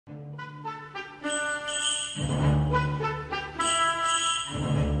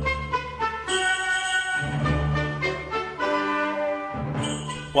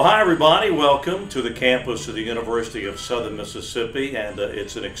Well, hi everybody. Welcome to the campus of the University of Southern Mississippi, and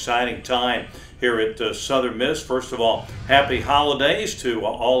it's an exciting time here at Southern Miss. First of all, happy holidays to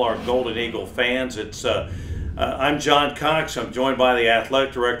all our Golden Eagle fans. I'm John Cox. I'm joined by the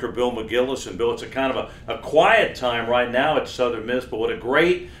Athletic Director, Bill McGillis. And Bill, it's a kind of a quiet time right now at Southern Miss, but what a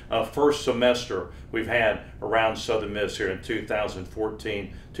great first semester we've had around Southern Miss here in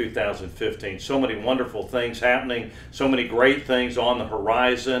 2014, 2015. So many wonderful things happening, so many great things on the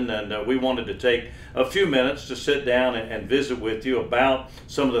horizon, and we wanted to take a few minutes to sit down and visit with you about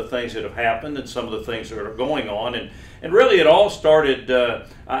some of the things that have happened and some of the things that are going on. And really it all started,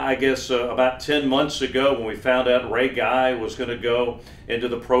 I guess, about 10 months ago when we found out Ray Guy was going to go into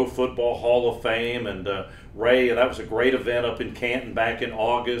the Pro Football Hall of Fame. And Ray, that was a great event up in Canton back in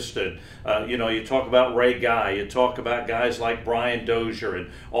August. And, you talk about Ray Guy, you talk about guys like Brian Dozier and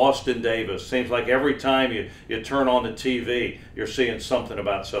Austin Davis. Seems like every time you turn on the TV, you're seeing something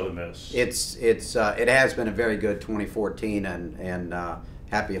about Southern Miss. It has been a very good 2014, and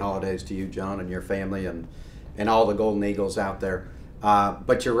happy holidays to you, John, and your family, and all the Golden Eagles out there.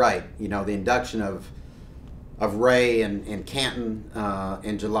 But you're right. The induction of Ray in Canton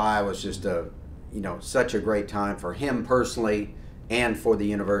in July was just such a great time for him personally and for the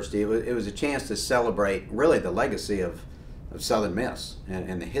university. It was a chance to celebrate really the legacy of Southern Miss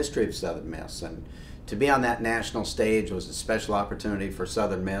and the history of Southern Miss. And to be on that national stage was a special opportunity for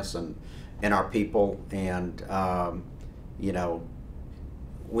Southern Miss and our people. And,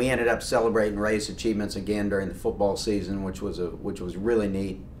 we ended up celebrating Ray's achievements again during the football season, which was really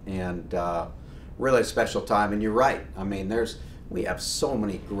neat and really a special time. And you're right. I mean, we have so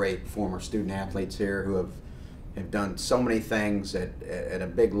many great former student athletes here who have done so many things at a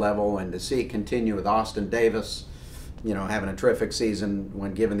big level, and to see it continue with Austin Davis, having a terrific season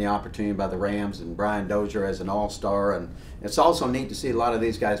when given the opportunity by the Rams, and Brian Dozier as an all-star. And it's also neat to see a lot of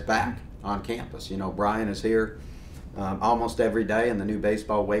these guys back on campus. Brian is here almost every day in the new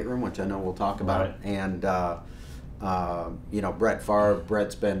baseball weight room, which I know we'll talk about. Right. And Brett Favre.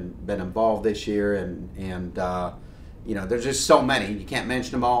 Brett's been involved this year, and there's just so many. You can't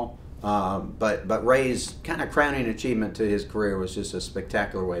mention them all. But Ray's kind of crowning achievement to his career was just a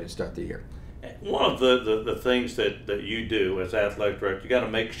spectacular way to start the year. One of the things that you do as athletic director, you got to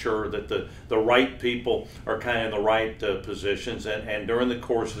make sure that the right people are kind of in the right positions. And during the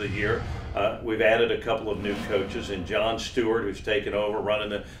course of the year, we've added a couple of new coaches, and John Stewart, who's taken over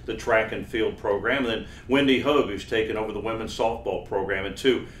running the track and field program, and then Wendy Hogue, who's taken over the women's softball program, and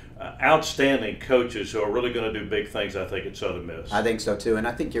two outstanding coaches who are really going to do big things, I think, at Southern Miss. I think so too, and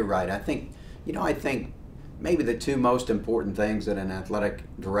I think you're right. I think maybe the two most important things that an athletic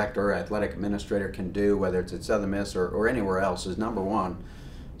director or athletic administrator can do, whether it's at Southern Miss or anywhere else, is number one,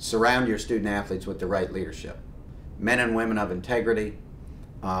 surround your student athletes with the right leadership. Men and women of integrity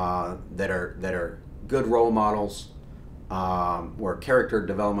that are good role models, where character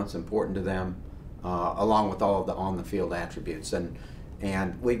development's important to them, along with all of the on-the-field attributes. And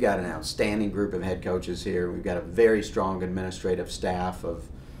we've got an outstanding group of head coaches here. We've got a very strong administrative staff of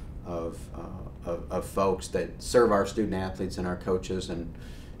folks that serve our student athletes and our coaches, and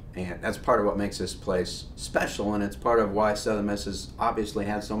that's part of what makes this place special, and it's part of why Southern Miss has obviously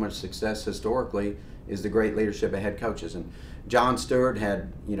had so much success historically, is the great leadership of head coaches. And John Stewart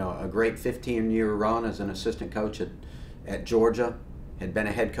had a great 15-year run as an assistant coach at Georgia, had been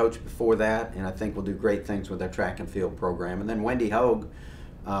a head coach before that, and I think will do great things with their track and field program. And then Wendy Hogue,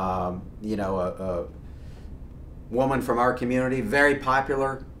 a woman from our community, very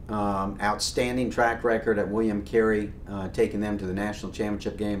popular, outstanding track record at William Carey, taking them to the national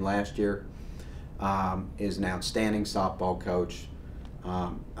championship game last year, is an outstanding softball coach.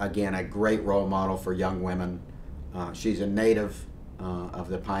 Again, a great role model for young women. She's a native of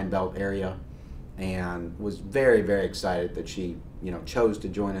the Pine Belt area, and was very, very excited that she chose to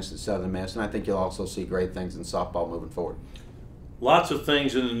join us at Southern Miss. And I think you'll also see great things in softball moving forward. Lots of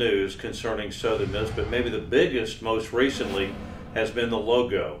things in the news concerning Southern Miss, but maybe the biggest most recently has been the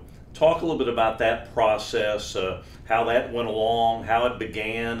logo. Talk a little bit about that process, how that went along, how it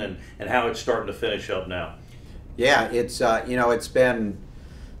began, and how it's starting to finish up now. Yeah, it's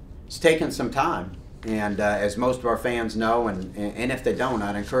taken some time, and as most of our fans know, and if they don't,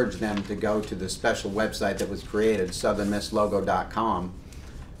 I'd encourage them to go to the special website that was created, southernmisslogo.com.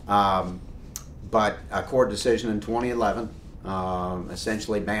 But a court decision in 2011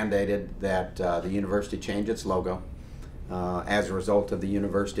 essentially mandated that the university change its logo. As a result of the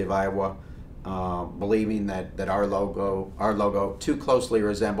University of Iowa believing that our logo too closely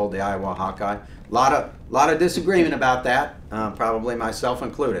resembled the Iowa Hawkeye. A lot of disagreement about that, probably myself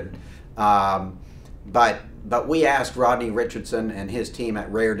included. But But we asked Rodney Richardson and his team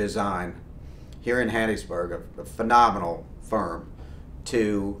at Rare Design here in Hattiesburg, a phenomenal firm,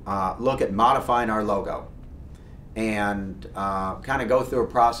 to look at modifying our logo and kind of go through a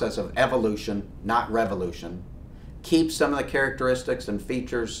process of evolution, not revolution. Keep some of the characteristics and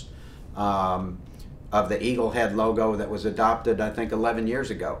features of the eagle head logo that was adopted, I think, 11 years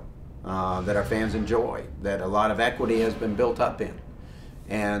ago, that our fans enjoy, that a lot of equity has been built up in.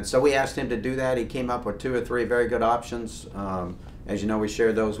 And so we asked him to do that. He came up with 2 or 3 very good options. As you know, we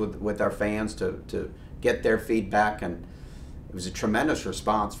share those with our fans to get their feedback, and it was a tremendous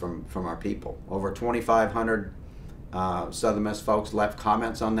response from our people. Over 2,500 Southern Miss folks left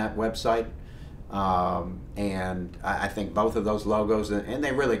comments on that website. And I think both of those logos, and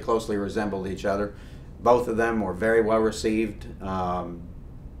they really closely resembled each other, both of them were very well received.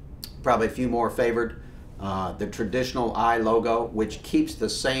 Probably a few more favored. The traditional eye logo, which keeps the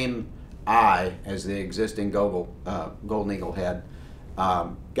same eye as the existing Golden Eagle head,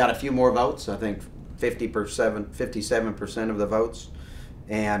 got a few more votes. I think 57% of the votes,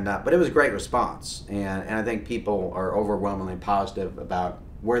 and but it was a great response, and I think people are overwhelmingly positive about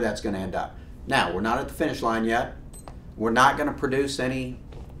where that's going to end up. Now, we're not at the finish line yet. We're not going to produce any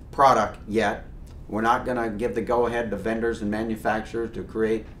product yet. We're not going to give the go-ahead to vendors and manufacturers to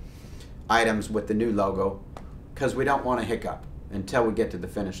create items with the new logo, because we don't want to hiccup until we get to the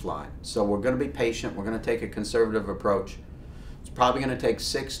finish line. So we're going to be patient. We're going to take a conservative approach. It's probably going to take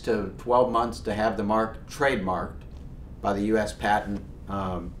 6 to 12 months to have the mark trademarked by the U.S. Patent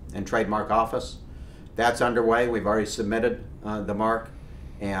and Trademark Office. That's underway. We've already submitted the mark,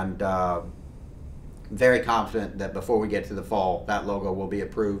 and very confident that before we get to the fall, that logo will be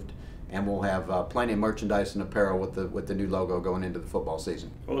approved, and we'll have plenty of merchandise and apparel with the new logo going into the football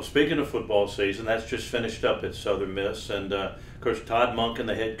season. Well, speaking of football season, that's just finished up at Southern Miss, and of course Todd Monken,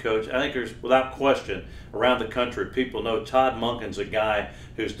 the head coach. I think there's, without question, around the country, people know Todd Monken's a guy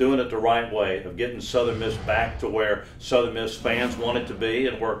who's doing it the right way, of getting Southern Miss back to where Southern Miss fans want it to be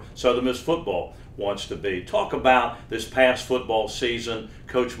and where Southern Miss football wants to be. Talk about this past football season,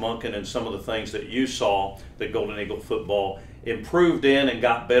 Coach Monken, and some of the things that you saw that Golden Eagle football improved in and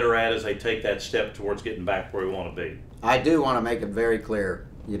got better at as they take that step towards getting back where we want to be. I do want to make it very clear,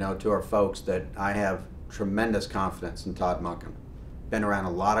 to our folks, that I have tremendous confidence in Todd Monken. Been around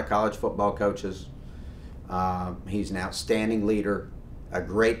a lot of college football coaches. He's an outstanding leader, a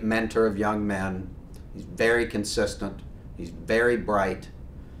great mentor of young men. He's very consistent. He's very bright.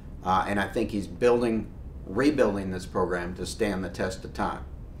 And I think he's rebuilding this program to stand the test of time.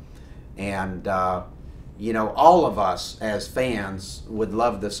 And all of us as fans would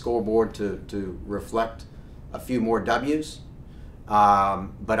love the scoreboard to reflect a few more W's,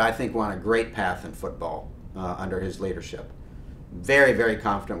 but I think we're on a great path in football under his leadership. Very, very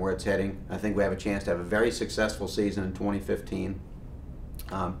confident where it's heading. I think we have a chance to have a very successful season in 2015.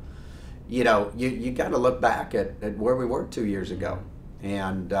 You got to look back at where we were 2 years ago,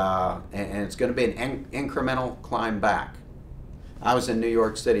 and it's going to be an incremental climb back. I was in New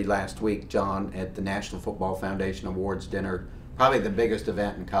York City last week, John, at the National Football Foundation Awards dinner, probably the biggest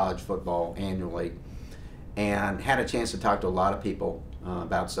event in college football annually, and had a chance to talk to a lot of people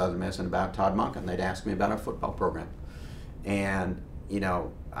about Southern Miss and about Todd Monken. They'd asked me about our football program. And,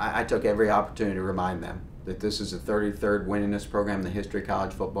 I took every opportunity to remind them that this is the 33rd winningest program in the history of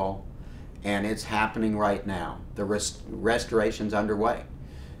college football, and it's happening right now. The restoration's underway.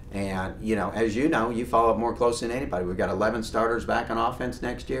 And, as you follow up more closely than anybody. We've got 11 starters back on offense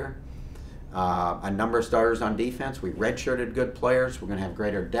next year, a number of starters on defense. We redshirted good players. We're going to have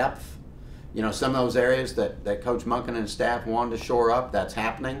greater depth. Some of those areas that Coach Monken and his staff wanted to shore up, that's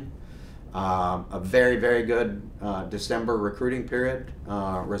happening. A very, very good December recruiting period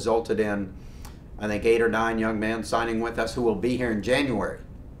resulted in, I think, 8 or 9 young men signing with us who will be here in January,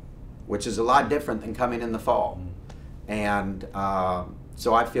 which is a lot different than coming in the fall. And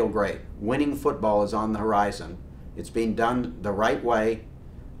so I feel great. Winning football is on the horizon. It's being done the right way,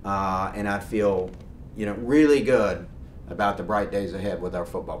 and I feel, really good about the bright days ahead with our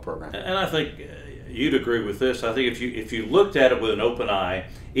football program. And I think you'd agree with this. I think if you looked at it with an open eye,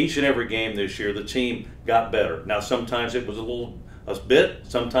 each and every game this year, the team got better. Now, sometimes it was a bit,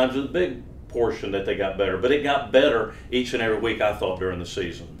 sometimes it was a big portion that they got better, but it got better each and every week, I thought, during the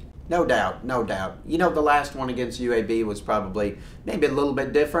season. No doubt, no doubt. The last one against UAB was probably maybe a little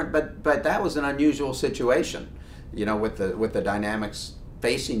bit different, but that was an unusual situation, with the dynamics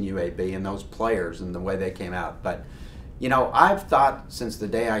facing UAB and those players and the way they came out. But, I've thought since the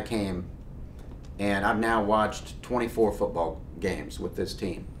day I came, and I've now watched 24 football games with this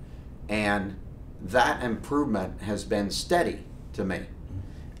team, and that improvement has been steady to me.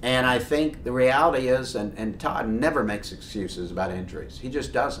 And I think the reality is, and Todd never makes excuses about injuries. He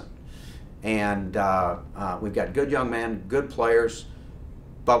just doesn't. And we've got good young men, good players,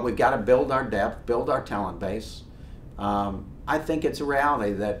 but we've got to build our depth, build our talent base. I think it's a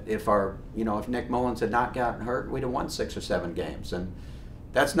reality that if Nick Mullins had not gotten hurt, we'd have won 6 or 7 games. And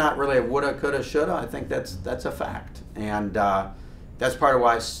that's not really a woulda, coulda, shoulda. I think that's a fact. And that's part of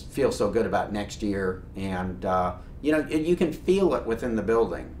why I feel so good about next year. And you can feel it within the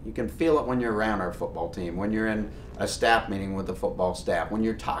building. You can feel it when you're around our football team, when you're in a staff meeting with the football staff, when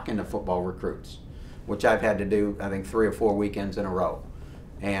you're talking to football recruits, which I've had to do, I think, 3 or 4 weekends in a row.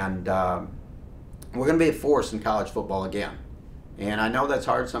 And we're going to be a force in college football again. And I know that's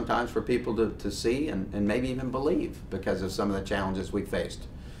hard sometimes for people to see and maybe even believe because of some of the challenges we faced.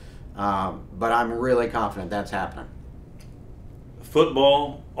 But I'm really confident that's happening.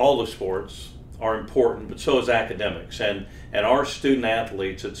 Football, all the sports are important, but so is academics. And our student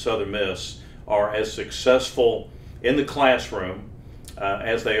athletes at Southern Miss are as successful in the classroom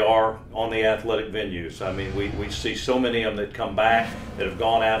as they are on the athletic venues. I mean, we see so many of them that come back that have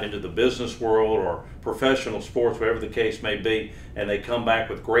gone out into the business world or professional sports, whatever the case may be, and they come back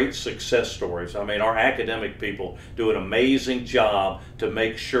with great success stories. I mean, our academic people do an amazing job to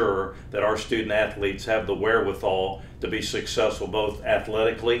make sure that our student athletes have the wherewithal to be successful both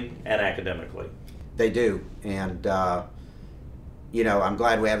athletically and academically. They do, and I'm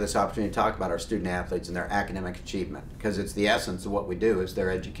glad we have this opportunity to talk about our student athletes and their academic achievement, because it's the essence of what we do is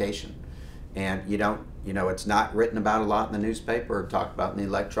their education. And it's not written about a lot in the newspaper or talked about in the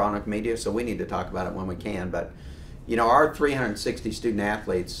electronic media, so we need to talk about it when we can. But our 360 student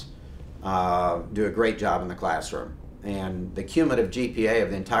athletes do a great job in the classroom, and the cumulative GPA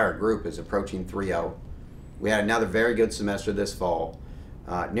of the entire group is approaching 3.0. We had another very good semester this fall.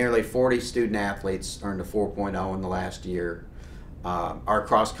 Nearly 40 student athletes earned a 4.0 in the last year. Our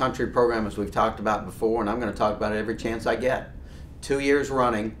cross-country program, as we've talked about before, and I'm going to talk about it every chance I get, 2 years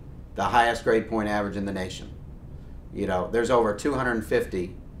running, the highest grade point average in the nation. There's over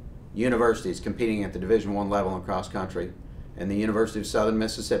 250 universities competing at the Division I level in cross-country, and the University of Southern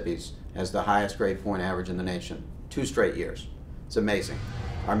Mississippi has the highest grade point average in the nation. 2 straight years. It's amazing.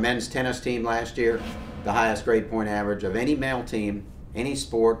 Our men's tennis team last year, the highest grade point average of any male team, any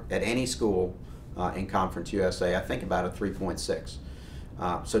sport, at any school in Conference USA. I think about a 3.6.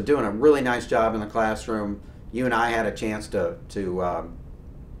 So doing a really nice job in the classroom. You and I had a chance to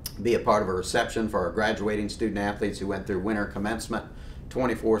be a part of a reception for our graduating student athletes who went through winter commencement.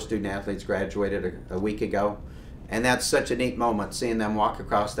 24 student athletes graduated a week ago. And that's such a neat moment, seeing them walk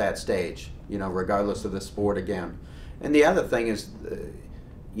across that stage, regardless of the sport again. And the other thing is,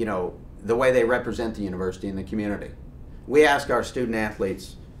 the way they represent the university and the community. We ask our student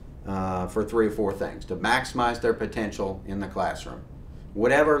athletes for 3 or 4 things: to maximize their potential in the classroom.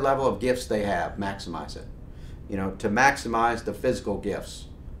 Whatever level of gifts they have, maximize it. To maximize the physical gifts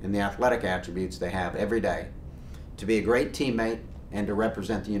and the athletic attributes they have every day. To be a great teammate and to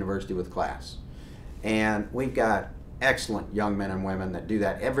represent the university with class. And we've got excellent young men and women that do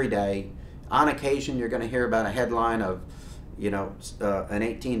that every day. On occasion, you're going to hear about a headline of an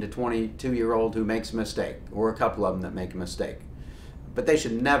 18 to 22-year-old who makes a mistake, or a couple of them that make a mistake. But they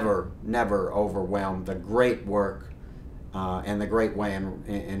should never, never overwhelm the great work and the great way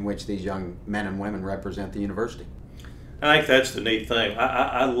in which these young men and women represent the university. I think that's the neat thing.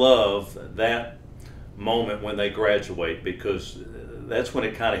 I love that moment when they graduate, because that's when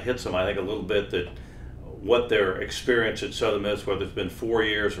it kind of hits them, I think, a little bit, that what their experience at Southern Miss, whether it's been 4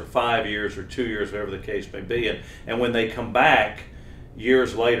 years or 5 years or 2 years, whatever the case may be. And when they come back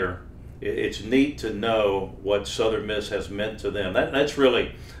years later, it's neat to know what Southern Miss has meant to them. That's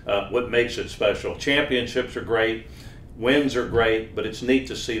really what makes it special. Championships are great, wins are great, but it's neat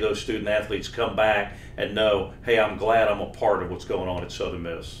to see those student athletes come back and know, hey, I'm glad I'm a part of what's going on at Southern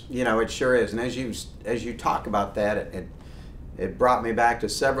Miss. It sure is. And as you talk about that, it brought me back to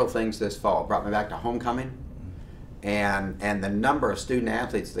several things this fall. It brought me back to homecoming and the number of student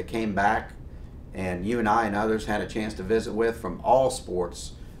athletes that came back, and you and I and others had a chance to visit with from all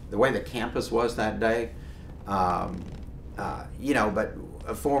sports. The way the campus was that day, but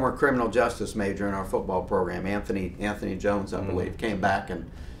a former criminal justice major in our football program, Anthony Jones, I believe, came back, and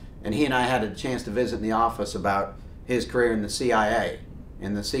he and I had a chance to visit in the office about his career in the CIA,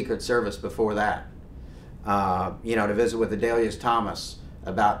 in the Secret Service before that. To visit with Adelius Thomas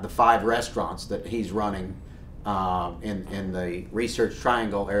about the 5 restaurants that he's running in the Research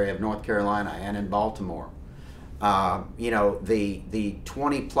Triangle area of North Carolina and in Baltimore. The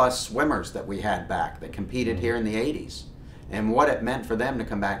 20-plus swimmers that we had back that competed here in the 80s, and what it meant for them to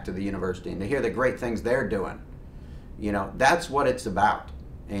come back to the university and to hear the great things they're doing. That's what it's about.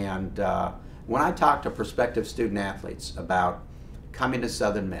 And when I talk to prospective student athletes about coming to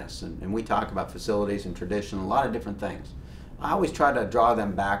Southern Miss, and we talk about facilities and tradition, a lot of different things, I always try to draw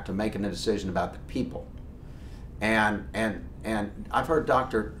them back to making a decision about the people. And I've heard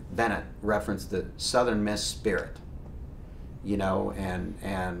Dr. Bennett reference the Southern Miss spirit, you know,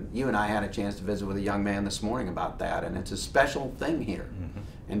 and you and I had a chance to visit with a young man this morning about that, and it's a special thing here.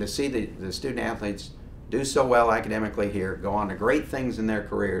 And to see the student athletes do so well academically here, go on to great things in their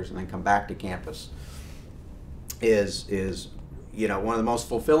careers, and then come back to campus is you know, one of the most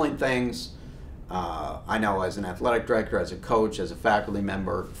fulfilling things I know as an athletic director, as a coach, as a faculty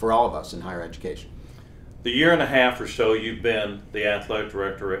member, for all of us in higher education. The year and a half or so you've been the athletic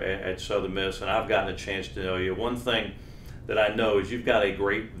director at Southern Miss, and I've gotten a chance to know you. One thing that I know is you've got a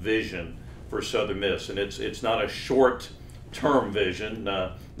great vision for Southern Miss, and it's not a short-term vision,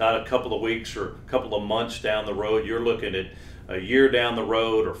 not a couple of weeks or a couple of months down the road. You're looking at a year down the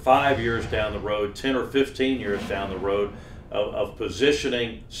road, or 5 years down the road, 10 or 15 years down the road of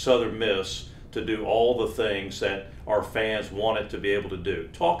positioning Southern Miss to do all the things that our fans want it to be able to do.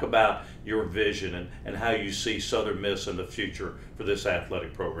 Talk about your vision and how you see Southern Miss in the future for this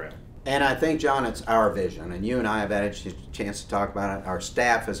athletic program. And I think, John, it's our vision, and you and I have had a chance to talk about it. Our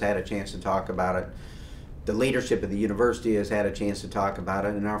staff has had a chance to talk about it. The leadership of the university has had a chance to talk about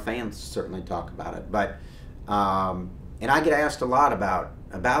it, and our fans certainly talk about it. But and I get asked a lot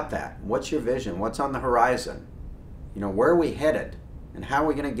about that. What's your vision? What's on the horizon? You know, where are we headed, and how are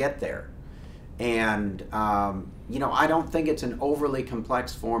we going to get there? And you know, I don't think it's an overly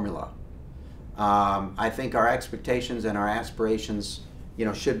complex formula. I think our expectations and our aspirations, you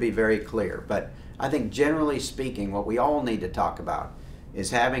know, should be very clear. But I think generally speaking, what we all need to talk about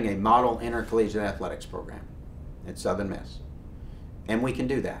is having a model intercollegiate athletics program at Southern Miss. And we can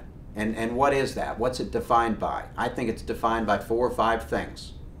do that. And what is that? What's it defined by? I think it's defined by 4 or 5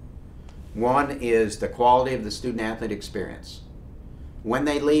 things. One is the quality of the student athlete experience. When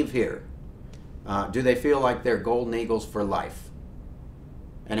they leave here, do they feel like they're Golden Eagles for life?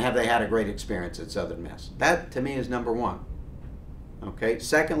 And have they had a great experience at Southern Miss? That, to me, is number one. Okay.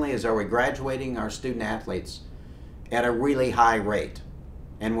 Secondly is, are we graduating our student athletes at a really high rate?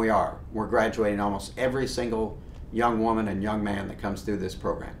 And we are. We're graduating almost every single young woman and young man that comes through this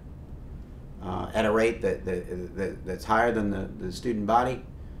program at a rate that's higher than the student body,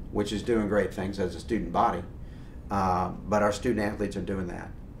 which is doing great things as a student body. But our student athletes are doing that.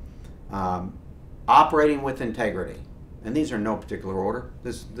 Operating with integrity. And these are in no particular order.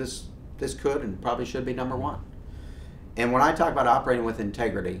 This could and probably should be number one. And when I talk about operating with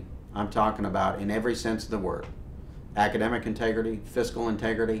integrity, I'm talking about in every sense of the word. Academic integrity, fiscal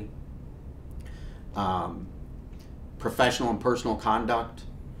integrity, professional and personal conduct,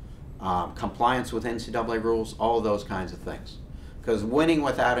 compliance with NCAA rules, all of those kinds of things. Because winning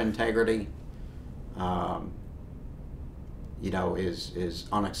without integrity, you know, is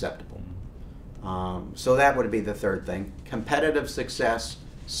unacceptable. So that would be the third thing. Competitive success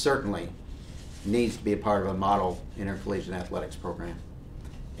certainly needs to be a part of a model intercollegiate athletics program.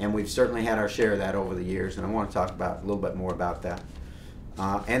 And we've certainly had our share of that over the years, and I want to talk about a little bit more about that.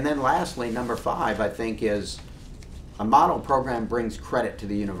 And then lastly, number 5, I think, is a model program brings credit to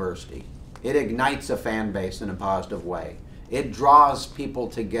the university. It ignites a fan base in a positive way. It draws people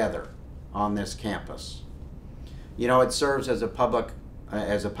together on this campus. You know, it serves as a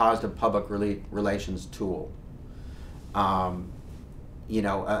positive public relations tool. You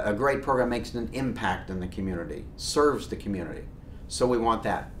know, a great program makes an impact in the community, serves the community. So we want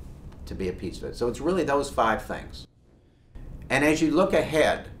that to be a piece of it. So it's really those 5 things. And as you look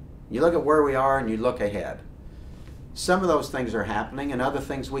ahead, you look at where we are and you look ahead, some of those things are happening and other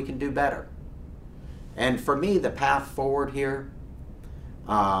things we can do better. And for me, the path forward here,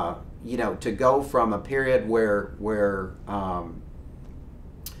 you know, to go from a period where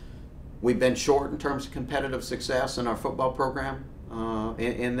we've been short in terms of competitive success in our football program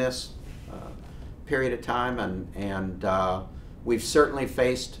in this period of time, and we've certainly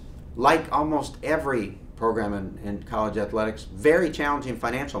faced, like almost every program in college athletics, very challenging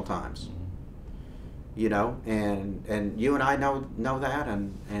financial times. You know, and you and I know that,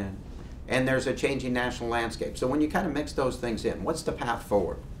 and there's a changing national landscape. So when you kind of mix those things in, what's the path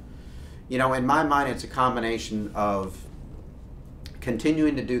forward? You know, in my mind, it's a combination of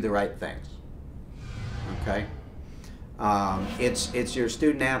continuing to do the right things. Okay, it's your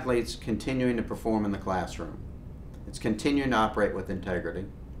student athletes continuing to perform in the classroom. It's continuing to operate with integrity.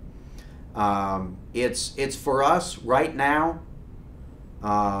 It's for us right now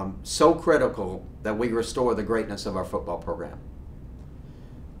so critical that we restore the greatness of our football program.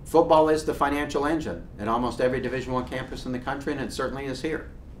 Football is the financial engine at almost every Division I campus in the country, and it certainly is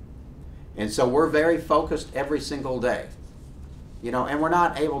here. And so we're very focused every single day. You know, and we're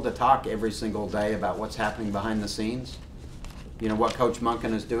not able to talk every single day about what's happening behind the scenes. You know, what Coach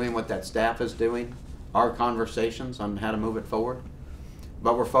Monken is doing, what that staff is doing, our conversations on how to move it forward.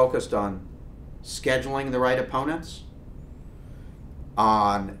 But we're focused on scheduling the right opponents,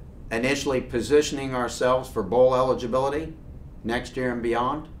 on initially positioning ourselves for bowl eligibility next year and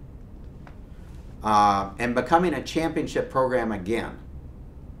beyond, and becoming a championship program again.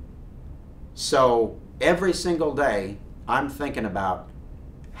 So every single day, I'm thinking about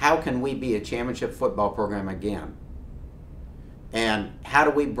how can we be a championship football program again? And how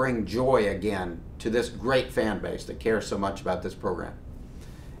do we bring joy again to this great fan base that cares so much about this program?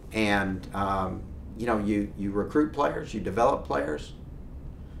 And, you know, you recruit players, you develop players,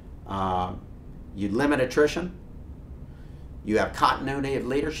 you limit attrition, you have continuity of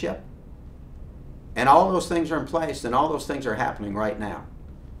leadership, and all those things are in place, and all those things are happening right now.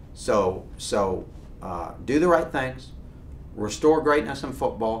 So do the right things, restore greatness in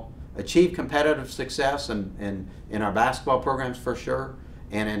football, achieve competitive success in our basketball programs for sure,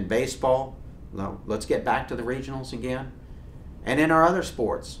 and in baseball, let's get back to the regionals again. And in our other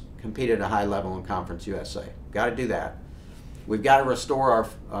sports, compete at a high level in Conference USA. Got to do that. We've got to restore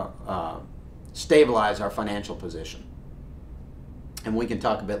stabilize our financial position. And we can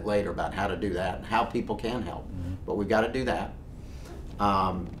talk a bit later about how to do that and how people can help. But we've got to do that.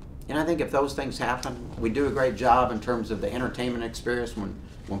 And I think if those things happen, we do a great job in terms of the entertainment experience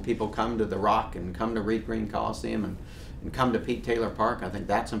when people come to the Rock and come to Reed Green Coliseum and come to Pete Taylor Park. I think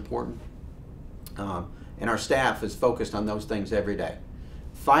that's important. And our staff is focused on those things every day.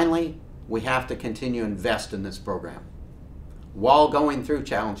 Finally, we have to continue to invest in this program while going through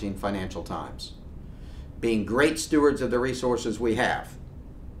challenging financial times, being great stewards of the resources we have,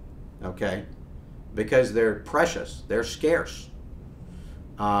 okay? Because they're precious, they're scarce.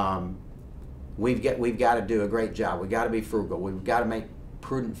 We've got to do a great job. We've got to be frugal. We've got to make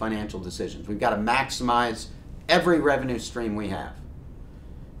prudent financial decisions. We've got to maximize every revenue stream we have.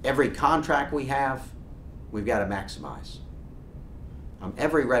 Every contract we have, we've got to maximize.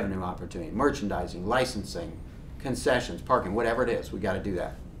 Every revenue opportunity, merchandising, licensing, concessions, parking, whatever it is, we've got to do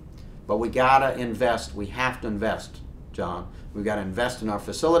that. But we got to invest. We have to invest, John. We've got to invest in our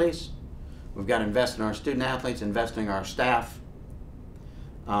facilities. We've got to invest in our student athletes, invest in our staff.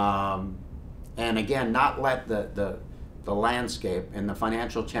 And again, not let the landscape and the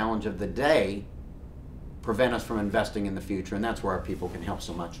financial challenge of the day prevent us from investing in the future, and that's where our people can help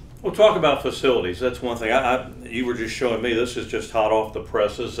so much. We'll talk about facilities. That's one thing. You were just showing me, this is just hot off the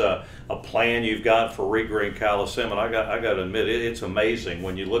presses, a plan you've got for Reed Green Coliseum, and I got to admit, it's amazing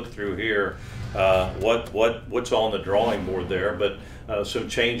when you look through here what's on the drawing board there. But some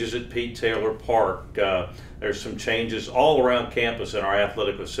changes at Pete Taylor Park. There's some changes all around campus in our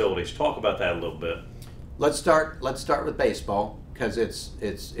athletic facilities. Talk about that a little bit. Let's start with baseball, because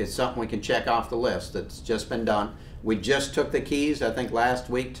it's something we can check off the list that's just been done. We just took the keys, I think, last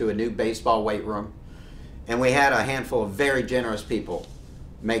week to a new baseball weight room, and we had a handful of very generous people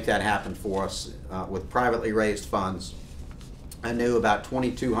make that happen for us with privately raised funds. A new about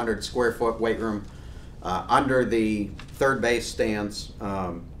 2,200 square foot weight room under the third base stands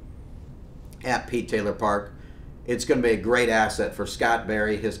at Pete Taylor Park. It's going to be a great asset for Scott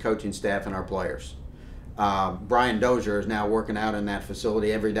Berry, his coaching staff, and our players. Brian Dozier is now working out in that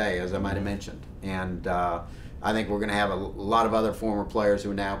facility every day, as I might have mentioned. And I think we're going to have a lot of other former players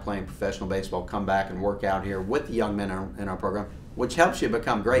who are now playing professional baseball come back and work out here with the young men in our program, which helps you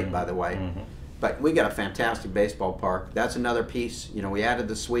become great, by the way. But we got a fantastic baseball park. That's another piece. You know, we added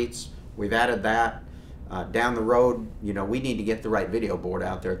the suites. We've added that. Down the road, you know, we need to get the right video board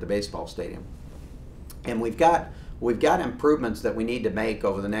out there at the baseball stadium. And we've got improvements that we need to make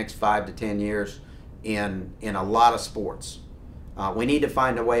over the next 5 to 10 years in a lot of sports. We need to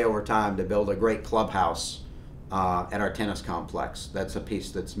find a way over time to build a great clubhouse at our tennis complex. That's a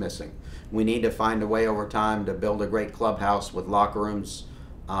piece that's missing. We need to find a way over time to build a great clubhouse with locker rooms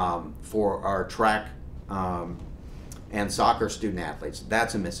for our track and soccer student athletes.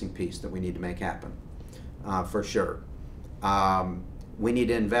 That's a missing piece that we need to make happen for sure. We need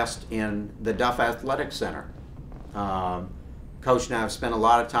to invest in the Duff Athletics Center. Coach and I have spent a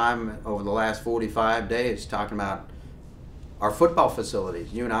lot of time over the last 45 days talking about our football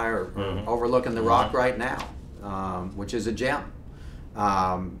facilities. You and I are overlooking the Rock right now, which is a gem.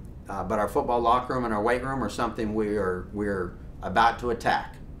 But our football locker room and our weight room are something we're about to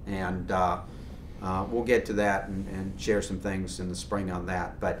attack, and we'll get to that and share some things in the spring on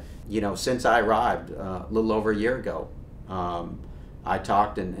that. But you know, since I arrived a little over a year ago, I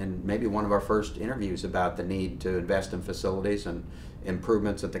talked in maybe one of our first interviews about the need to invest in facilities and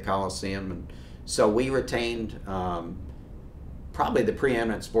improvements at the Coliseum. And so we retained probably the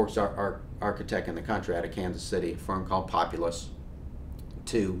preeminent sports architect in the country out of Kansas City, a firm called Populous,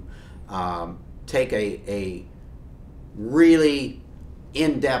 to take a really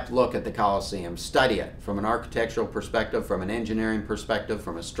in-depth look at the Coliseum, study it from an architectural perspective, from an engineering perspective,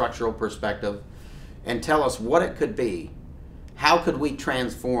 from a structural perspective, and tell us what it could be. How could we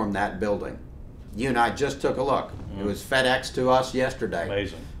transform that building? You and I just took a look. It was FedEx to us yesterday.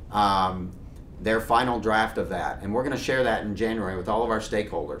 Amazing. Their final draft of that. And we're going to share that in January with all of our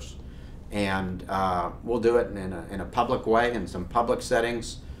stakeholders. And we'll do it in a public way, in some public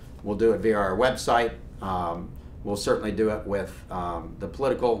settings. We'll do it via our website. We'll certainly do it with the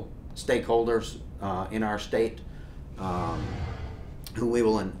political stakeholders in our state, who we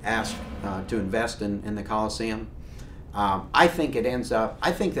will ask to invest in the Coliseum. I think it ends up,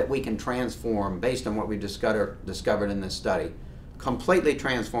 I think that we can transform, based on what we've discovered in this study, completely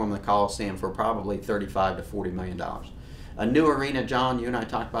transform the Coliseum for probably $35 to $40 million. A new arena, John, you and I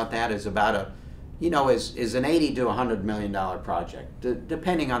talked about that, is about is an $80 to $100 million project,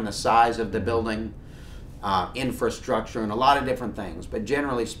 depending on the size of the building, infrastructure, and a lot of different things. But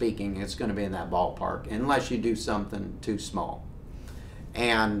generally speaking, it's going to be in that ballpark, unless you do something too small.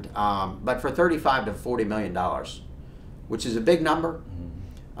 And but for $35 to $40 million, which is a big number,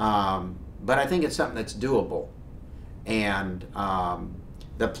 but I think it's something that's doable. And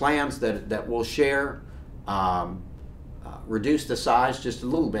the plans that we'll share reduce the size just a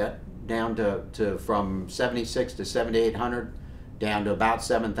little bit, down to from 76 to 7,800, down to about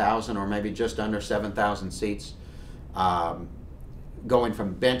 7,000, or maybe just under 7,000 seats, going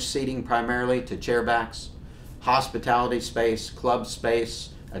from bench seating primarily to chairbacks, hospitality space, club space,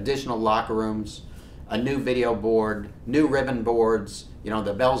 additional locker rooms, a new video board, new ribbon boards,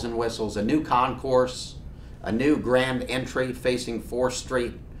 the bells and whistles, a new concourse, a new grand entry facing 4th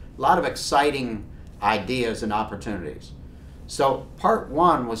Street. A lot of exciting ideas and opportunities. So part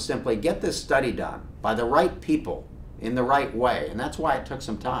one was simply get this study done by the right people in the right way, and that's why it took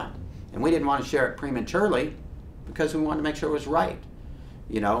some time. And we didn't want to share it prematurely because we wanted to make sure it was right,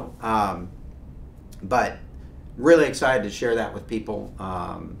 but really excited to share that with people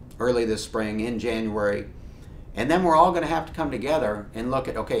early this spring, in January. And then we're all going to have to come together and look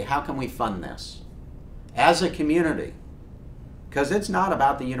at, okay, how can we fund this as a community? Because it's not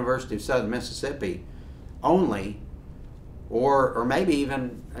about the University of Southern Mississippi only, or maybe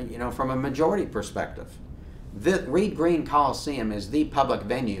even, from a majority perspective. The Reed Green Coliseum is the public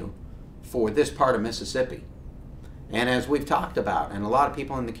venue for this part of Mississippi. And as we've talked about, and a lot of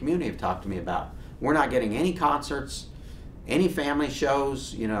people in the community have talked to me about, we're not getting any concerts, any family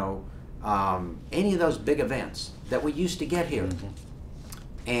shows, any of those big events that we used to get here.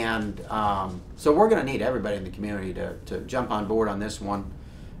 And so we're going to need everybody in the community to jump on board on this one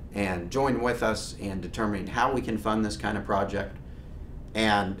and join with us in determining how we can fund this kind of project.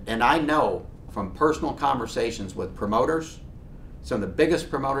 And I know from personal conversations with promoters, some of the biggest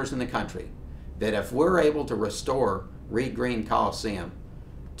promoters in the country, that if we're able to restore Reed Green Coliseum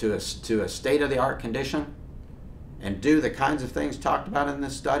to a state-of-the-art condition and do the kinds of things talked about in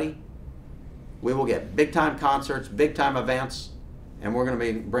this study, we will get big-time concerts, big-time events, and we're going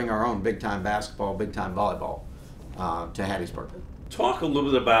to bring our own big-time basketball, big-time volleyball to Hattiesburg. Talk a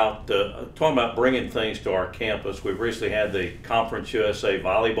little bit about talking about bringing things to our campus. We've recently had the Conference USA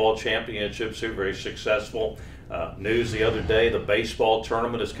Volleyball Championships, who were very successful. News the other day, the baseball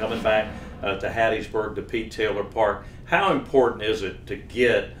tournament is coming back to Hattiesburg, to Pete Taylor Park. How important is it to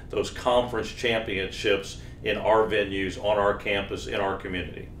get those conference championships in our venues, on our campus, in our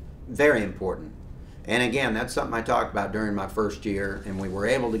community? Very important. And again, that's something I talked about during my first year, and we were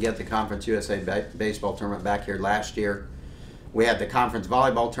able to get the Conference USA baseball tournament back here last year. We had the conference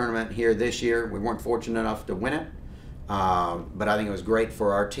volleyball tournament here this year. We weren't fortunate enough to win it, but I think it was great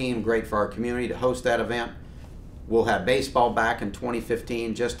for our team, great for our community to host that event. We'll have baseball back in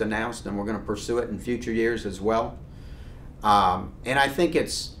 2015, just announced, and we're going to pursue it in future years as well. And I think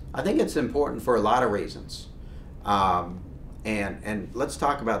it's important for a lot of reasons. And let's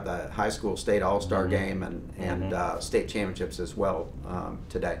talk about the high school state all-star game and state championships as well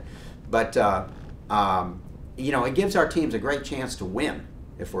today. But it gives our teams a great chance to win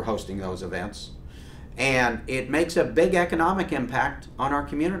if we're hosting those events. And it makes a big economic impact on our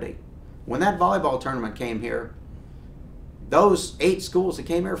community. When that volleyball tournament came here, those 8 schools that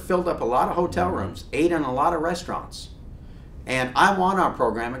came here filled up a lot of hotel rooms, ate in a lot of restaurants. And I want our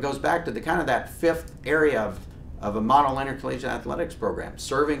program, it goes back to the kind of that 5th area of a model intercollegiate athletics program,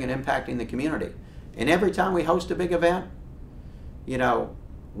 serving and impacting the community. And every time we host a big event, you know,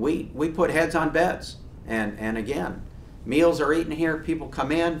 we put heads on beds. And again, meals are eaten here. People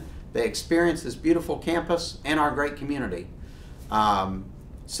come in, they experience this beautiful campus and our great community.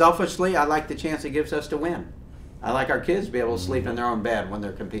 Selfishly, I like the chance it gives us to win. I like our kids to be able to sleep in their own bed when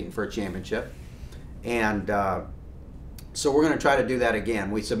they're competing for a championship. And so we're going to try to do that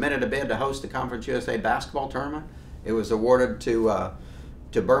again. We submitted a bid to host the Conference USA basketball tournament. It was awarded to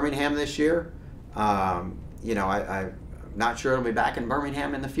Birmingham this year. You know, I'm not sure it'll be back in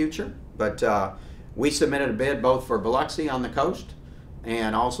Birmingham in the future, but we submitted a bid both for Biloxi on the coast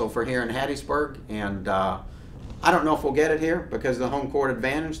and also for here in Hattiesburg. And I don't know if we'll get it here because of the home court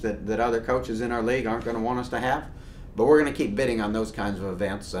advantage that other coaches in our league aren't going to want us to have. But we're going to keep bidding on those kinds of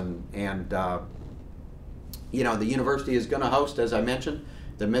events. And you know, the university is going to host, as I mentioned,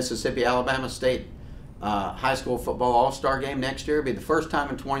 the Mississippi-Alabama State High School Football All-Star Game next year. It'll be the first time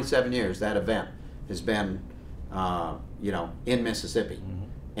in 27 years that event has been, you know, in Mississippi.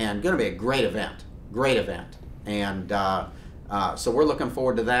 And going to be a great event, And so we're looking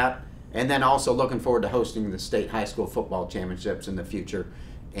forward to that. And then also looking forward to hosting the state high school football championships in the future.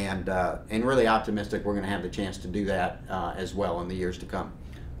 And really optimistic we're going to have the chance to do that as well in the years to come.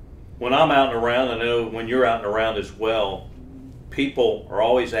 When I'm out and around, I know when you're out and around as well, people are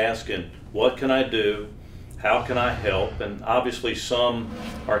always asking, what can I do? How can I help? And obviously some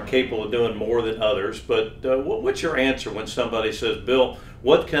are capable of doing more than others, but what's your answer when somebody says, Bill,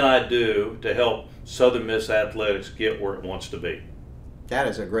 what can I do to help Southern Miss Athletics get where it wants to be? That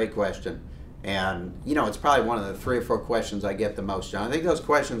is a great question. And, you know, it's probably one of the 3 or 4 questions I get the most, John. I think those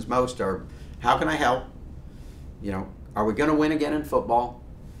questions most are, how can I help? You know, are we going to win again in football?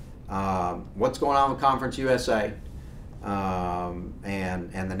 What's going on with Conference USA? And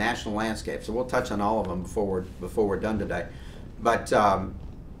the national landscape. So we'll touch on all of them before we're done today. But,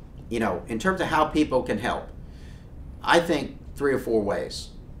 you know, in terms of how people can help, I think 3 or 4 ways.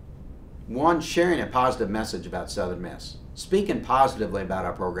 One, sharing a positive message about Southern Miss. Speaking positively about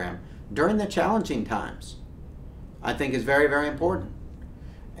our program during the challenging times, I think is very, very important.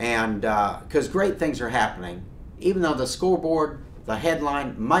 And because great things are happening, even though the scoreboard, the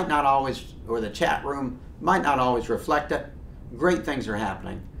headline might not always, or the chat room might not always reflect it, great things are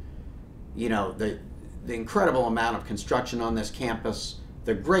happening. You know, the incredible amount of construction on this campus,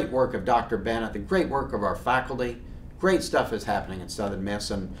 the great work of Dr. Bennett, the great work of our faculty, great stuff is happening at Southern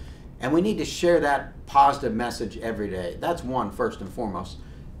Miss, and we need to share that positive message every day. That's one, first and foremost.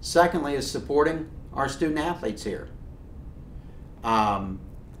 Secondly is supporting our student athletes here.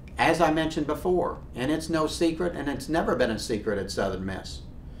 As I mentioned before, and it's no secret, and it's never been a secret at Southern Miss.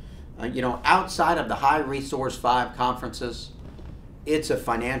 You know, outside of the high resource 5 conferences, it's a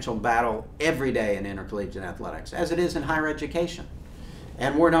financial battle every day in intercollegiate athletics, as it is in higher education.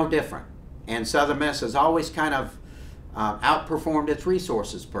 And we're no different. And Southern Miss has always kind of outperformed its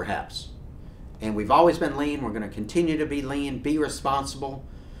resources, perhaps. And we've always been lean. We're going to continue to be lean, be responsible.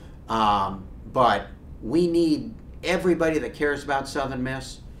 But we need everybody that cares about Southern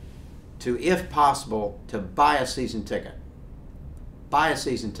Miss to, if possible, to buy a season ticket. Buy a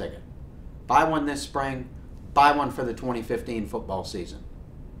season ticket. Buy one this spring. Buy one for the 2015 football season.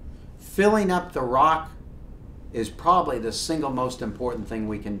 Filling up the Rock is probably the single most important thing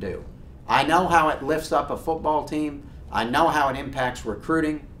we can do. I know how it lifts up a football team. I know how it impacts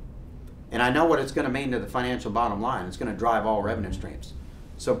recruiting. And I know what it's going to mean to the financial bottom line. It's going to drive all revenue streams.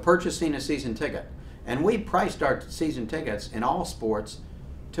 So purchasing a season ticket. And we priced our season tickets in all sports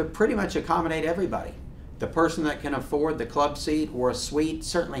to pretty much accommodate everybody. The person that can afford the club seat or a suite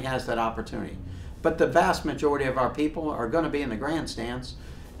certainly has that opportunity. But the vast majority of our people are going to be in the grandstands.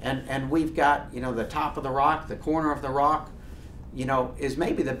 And we've got, you know, the top of the Rock, the corner of the Rock, you know, is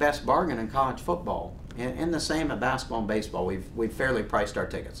maybe the best bargain in college football. And the same at basketball and baseball. We've fairly priced our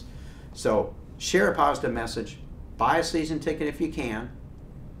tickets. So share a positive message. Buy a season ticket if you can.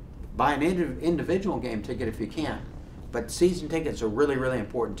 Buy an individual game ticket if you can. But season tickets are really, really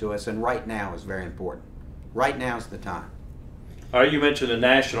important to us, and right now is very important. Right now is the time. All right, you mentioned the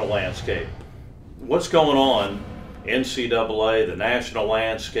national landscape. What's going on? NCAA, the national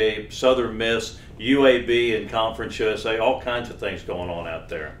landscape, Southern Miss, UAB, and Conference USA, all kinds of things going on out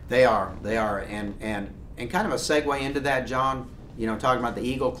there. They are, and kind of a segue into that, John. You know, talking about the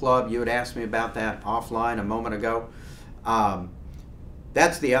Eagle Club, you had asked me about that offline a moment ago.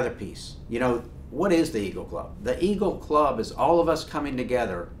 That's the other piece. You know, what is the Eagle Club? The Eagle Club is all of us coming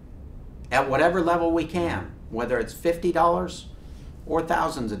together at whatever level we can, whether it's $50 or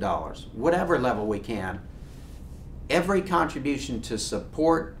thousands of dollars, whatever level we can. Every contribution to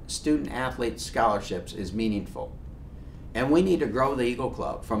support student athlete scholarships is meaningful. And we need to grow the Eagle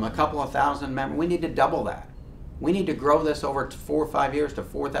Club from a couple of thousand members. We need to double that. We need to grow this over 4 or 5 years to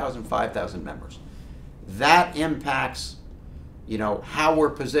 4,000, 5,000 members. That impacts, you know, how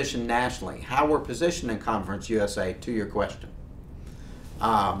we're positioned nationally, how we're positioned in Conference USA, to your question.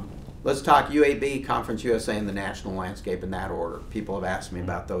 Let's talk UAB, Conference USA, and the national landscape in that order. People have asked me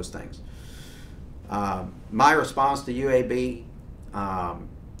about those things. My response to UAB,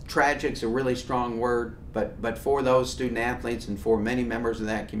 tragic's a really strong word, but for those student athletes and for many members of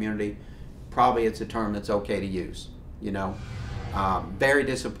that community, probably it's a term that's okay to use. You know, very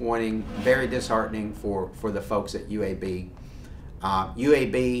disappointing, very disheartening for the folks at UAB.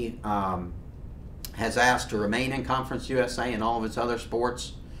 UAB has asked to remain in Conference USA and all of its other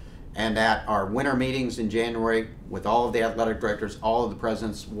sports, and at our winter meetings in January with all of the athletic directors, all of the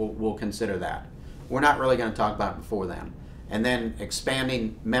presidents will consider that. We're not really going to talk about it before then. And then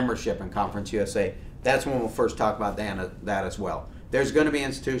expanding membership in Conference USA, that's when we'll first talk about that as well. There's going to be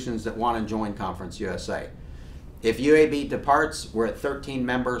institutions that want to join Conference USA. If UAB departs, we're at 13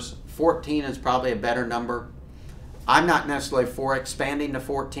 members. 14 is probably a better number. I'm not necessarily for expanding to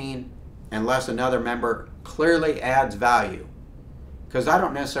 14 unless another member clearly adds value, because I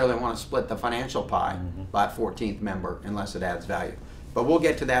don't necessarily want to split the financial pie by a 14th member unless it adds value. But we'll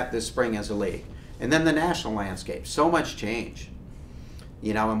get to that this spring as a league. And then the national landscape, so much change.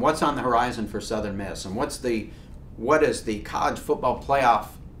 You know, and what's on the horizon for Southern Miss, and what is the college football playoff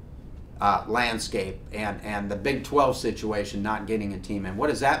landscape, and the Big 12 situation not getting a team in. What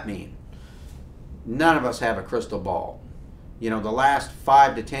does that mean? None of us have a crystal ball. You know, the last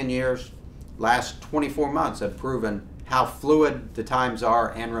 5 to 10 years, last 24 months have proven how fluid the times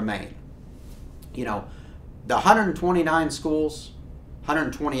are and remain. You know, the 129 schools,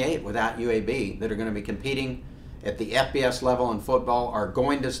 128 without UAB, that are going to be competing at the FBS level in football are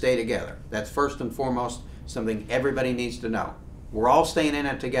going to stay together. That's first and foremost something everybody needs to know. We're all staying in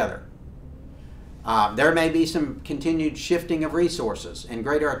it together. There may be some continued shifting of resources and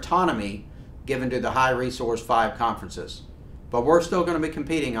greater autonomy given to the high resource 5 conferences. But we're still going to be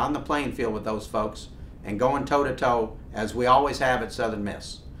competing on the playing field with those folks and going toe-to-toe as we always have at Southern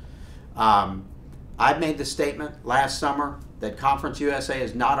Miss. I've made the statement last summer that Conference USA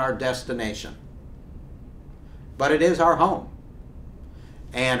is not our destination, but it is our home.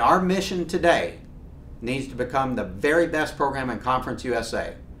 And our mission today needs to become the very best program in Conference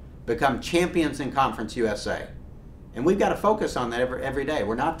USA, become champions in Conference USA. And we've got to focus on that every day.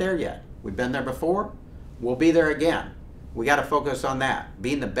 We're not there yet. We've been there before. We'll be there again. We got to focus on that,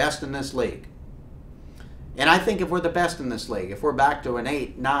 being the best in this league. And I think if we're the best in this league, if we're back to an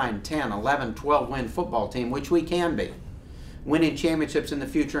 8, 9, 10, 11, 12 win football team, which we can be, winning championships in the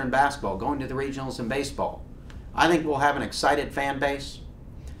future in basketball, going to the regionals in baseball, I think we'll have an excited fan base.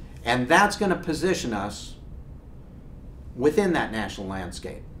 And that's going to position us within that national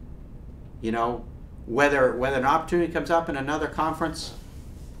landscape. You know, whether an opportunity comes up in another conference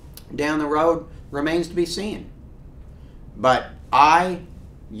down the road remains to be seen. But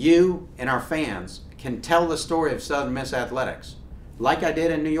you, and our fans can tell the story of Southern Miss Athletics, like I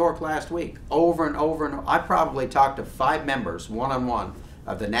did in New York last week, over and over and over. I probably talked to 5 members, one-on-one,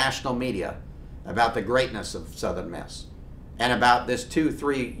 of the national media about the greatness of Southern Miss and about this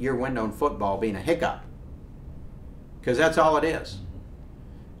 2-3 year window in football being a hiccup, because that's all it is.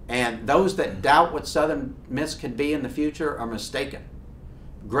 And those that doubt what Southern Miss can be in the future are mistaken.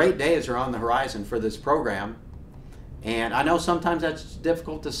 Great days are on the horizon for this program, and I know sometimes that's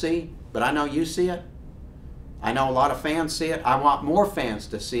difficult to see, but I know you see it. I know a lot of fans see it. I want more fans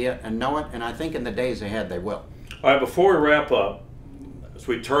to see it and know it, and I think in the days ahead they will. All right, before we wrap up, as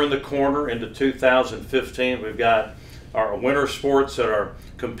we turn the corner into 2015, we've got our winter sports that are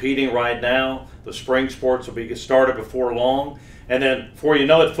competing right now. The spring sports will be started before long. And then before you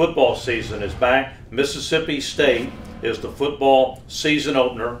know it, football season is back. Mississippi State is the football season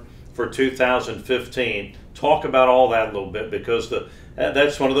opener for 2015. Talk about all that a little bit, because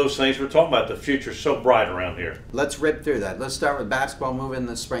that's one of those things we're talking about. The future's so bright around here. Let's rip through that. Let's start with basketball, move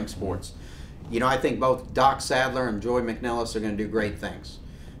into the spring sports. You know, I think both Doc Sadler and Joy McNillis are going to do great things.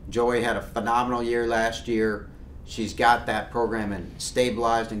 Joy had a phenomenal year last year. She's got that program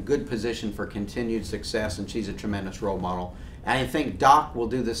stabilized in good position for continued success, and she's a tremendous role model. And I think Doc will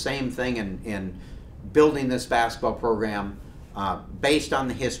do the same thing in building this basketball program based on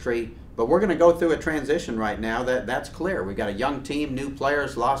the history. But we're going to go through a transition right now. That's clear. We've got a young team, new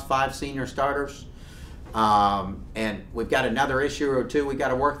players, lost 5 senior starters. And we've got another issue or two we got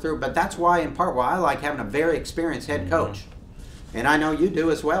to work through. But that's why, in part, why I like having a very experienced head coach. And I know you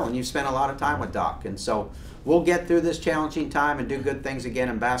do as well, and you've spent a lot of time with Doc. And so we'll get through this challenging time and do good things again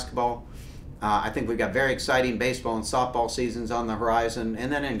in basketball. I think we've got very exciting baseball and softball seasons on the horizon.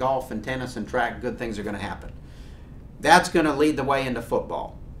 And then in golf and tennis and track, good things are going to happen. That's going to lead the way into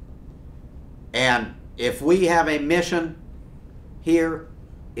football. And if we have a mission here,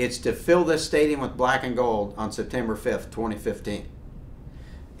 it's to fill this stadium with black and gold on September 5th, 2015.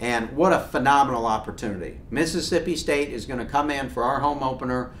 And what a phenomenal opportunity. Mississippi State is going to come in for our home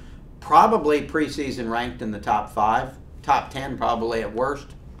opener, probably preseason ranked in the top 5, top 10 probably at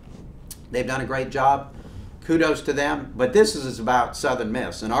worst. They've done a great job. Kudos to them. But this is about Southern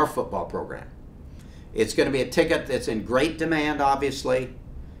Miss and our football program. It's going to be a ticket that's in great demand, obviously,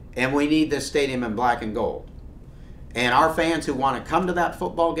 and we need this stadium in black and gold. And our fans who want to come to that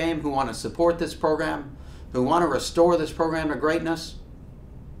football game, who want to support this program, who want to restore this program to greatness,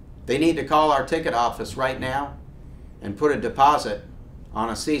 they need to call our ticket office right now and put a deposit on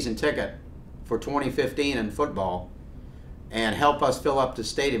a season ticket for 2015 in football and help us fill up the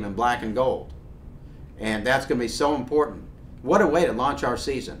stadium in black and gold. And that's going to be so important. What a way to launch our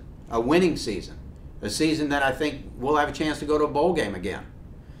season, a winning season, a season that I think we'll have a chance to go to a bowl game again.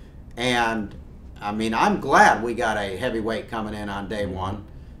 And I mean, I'm glad we got a heavyweight coming in on day one.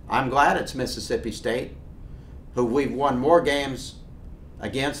 I'm glad it's Mississippi State, who we've won more games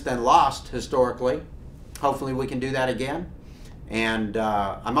against than lost historically. Hopefully we can do that again. And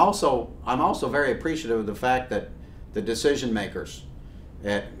I'm also very appreciative of the fact that the decision makers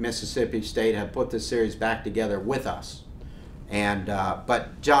at Mississippi State have put this series back together with us. And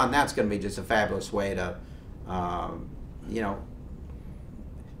but John, that's going to be just a fabulous way to, you know,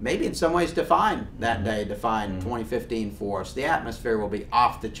 maybe in some ways define that day, define 2015 for us. The atmosphere will be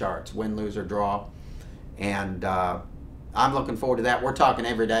off the charts, win, lose, or draw. And I'm looking forward to that. We're talking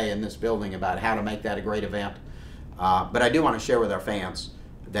every day in this building about how to make that a great event. But I do want to share with our fans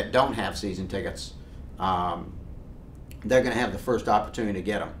that don't have season tickets, they're going to have the first opportunity to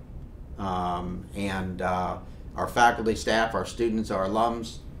get them. Our faculty, staff, our students, our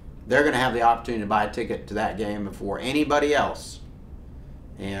alums, they're going to have the opportunity to buy a ticket to that game before anybody else.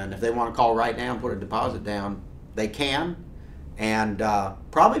 And if they want to call right now and put a deposit down, they can. And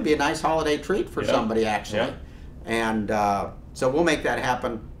probably be a nice holiday treat for somebody, actually. Yeah. And so we'll make that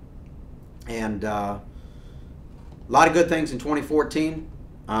happen. And a lot of good things in 2014.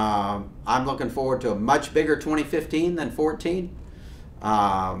 I'm looking forward to a much bigger 2015 than 14.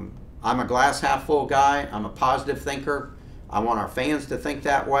 I'm a glass half full guy. I'm a positive thinker. I want our fans to think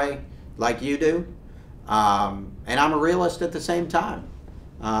that way, like you do. And I'm a realist at the same time.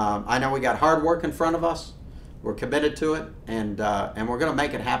 I know we got hard work in front of us. We're committed to it, and we're going to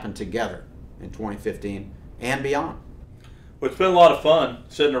make it happen together in 2015 and beyond. Well, it's been a lot of fun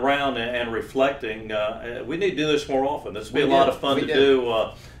sitting around and reflecting. We need to do this more often. This would be a lot of fun to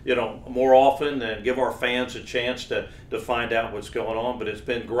do, you know, more often and give our fans a chance to find out what's going on. But it's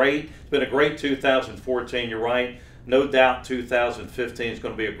been great. It's been a great 2014. You're right. No doubt 2015 is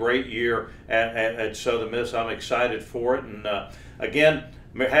going to be a great year at Southern Miss. I'm excited for it. And again,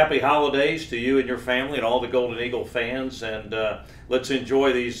 happy holidays to you and your family and all the Golden Eagle fans. And let's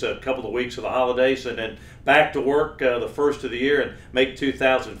enjoy these couple of weeks of the holidays and then back to work the first of the year and make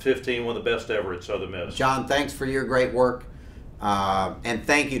 2015 one of the best ever at Southern Miss. John, thanks for your great work. And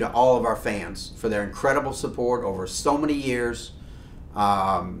thank you to all of our fans for their incredible support over so many years.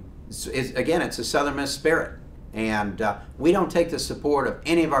 Again, it's a Southern Miss spirit. And we don't take the support of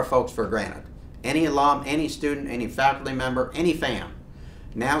any of our folks for granted. Any alum, any student, any faculty member, any fan.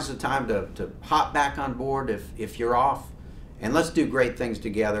 Now's the time to hop back on board if you're off. And let's do great things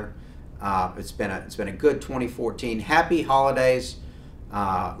together. It's been a good 2014. Happy holidays.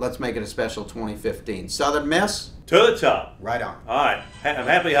 Let's make it a special 2015. Southern Miss. To the top. Right on. All right.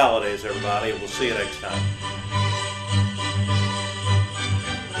 Happy holidays, everybody. We'll see you next time.